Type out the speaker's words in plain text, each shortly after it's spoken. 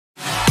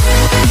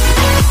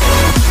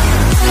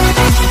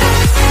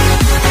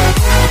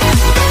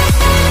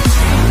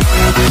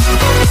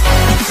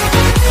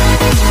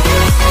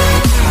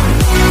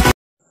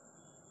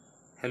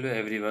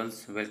everyone,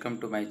 welcome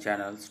to my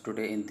channel.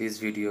 Today in this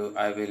video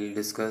I will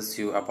discuss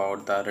you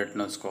about the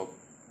retinoscope.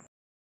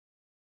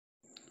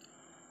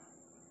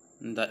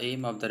 The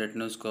aim of the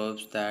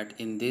retinoscopes that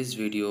in these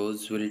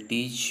videos will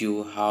teach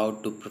you how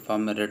to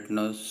perform a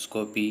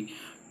retinoscopy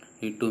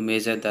to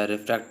measure the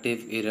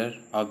refractive error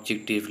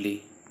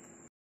objectively.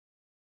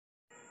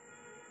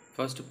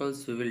 First of all,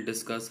 we will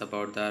discuss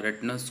about the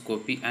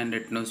retinoscopy and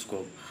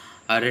retinoscope.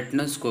 A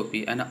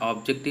retinoscopy an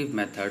objective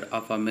method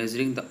of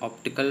measuring the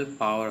optical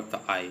power of the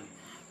eye,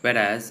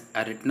 whereas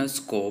a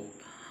retinoscope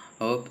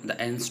of the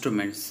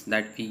instruments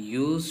that we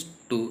use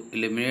to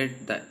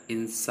illuminate the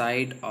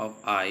inside of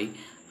eye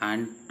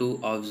and to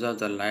observe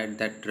the light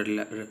that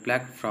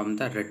reflect from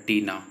the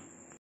retina.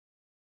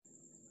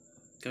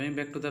 Coming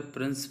back to the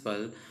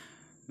principle,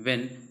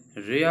 when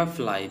ray of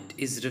light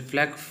is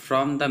reflect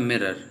from the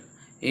mirror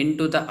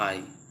into the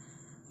eye,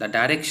 the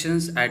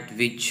directions at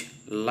which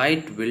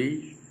light will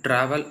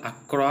travel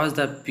across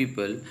the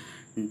pupil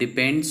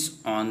depends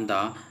on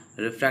the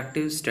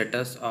refractive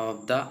status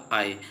of the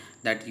eye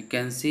that you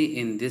can see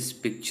in these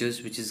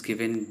pictures which is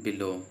given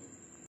below.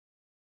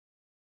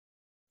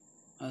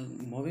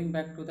 Moving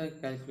back to the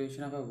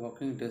calculation of a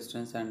walking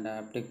distance and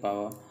dioptric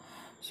power.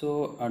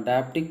 So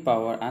dioptric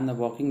power and the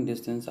walking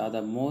distance are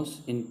the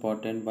most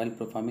important while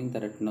performing the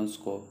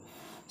retinoscope.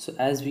 So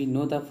as we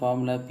know the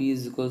formula, P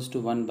is equals to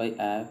 1 by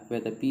F, where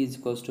the P is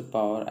equals to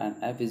power and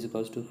F is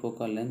equals to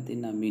focal length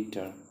in a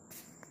meter.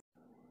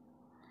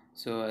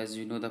 So as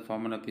you know the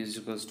formula P is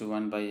equals to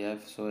 1 by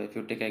F. So if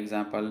you take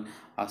example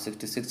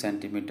 66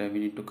 centimeter, we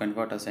need to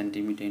convert a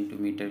centimeter into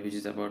meter, which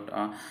is about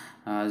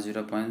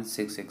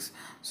 0.66.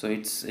 So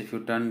it's, if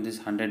you turn this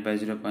 100 by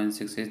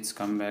 0.6, it's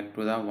come back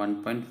to the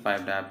 1.5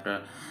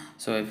 diopter.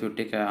 So if you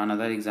take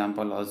another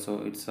example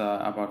also, it's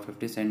about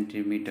 50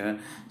 centimeter,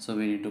 so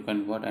we need to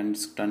convert and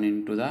it's turn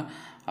into the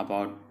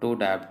about 2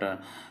 diopter.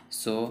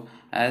 So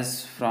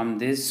as from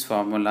this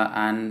formula,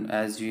 and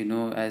as you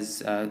know,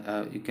 as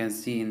you can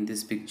see in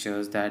these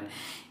pictures, that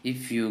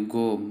if you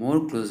go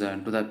more closer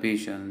to the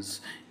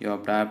patients, your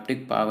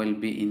dioptric power will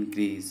be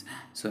increased.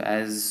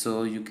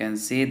 So you can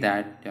say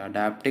that your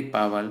dioptric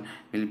power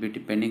will be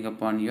depending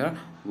upon your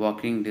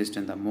walking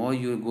distance. The more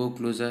you go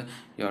closer,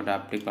 your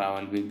dioptric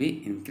power will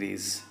be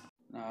increased.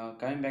 Now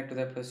coming back to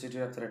the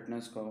procedure of the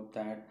retinoscope,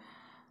 that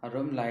a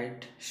room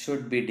light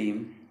should be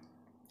dim.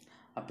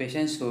 A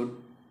patient should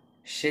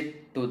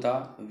sit to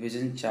the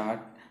vision chart,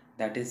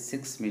 that is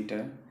 6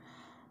 meter.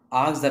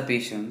 Ask the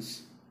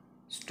patients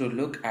to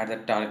look at the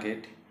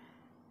target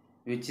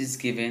which is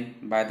given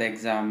by the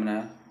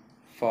examiner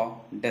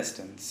for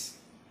distance.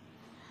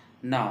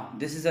 Now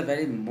this is a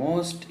very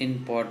most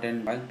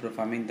important while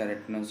performing the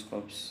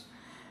retinoscopes.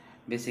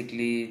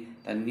 Basically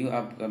the new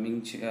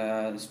upcoming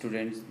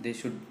students, they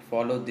should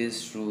follow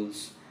these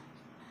rules.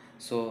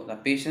 So the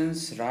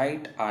patient's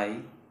right eye,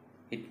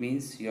 it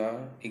means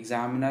your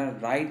examiner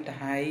right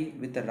eye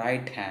with the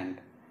right hand,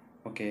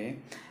 okay,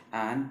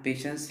 and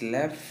patient's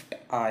left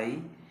eye,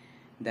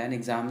 then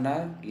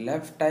examiner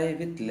left eye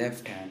with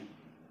left hand,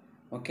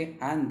 okay,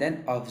 and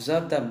then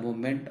observe the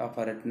movement of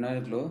a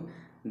retinal glow,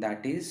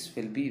 that is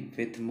will be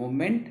with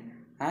movement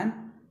and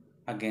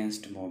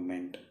against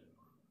movement.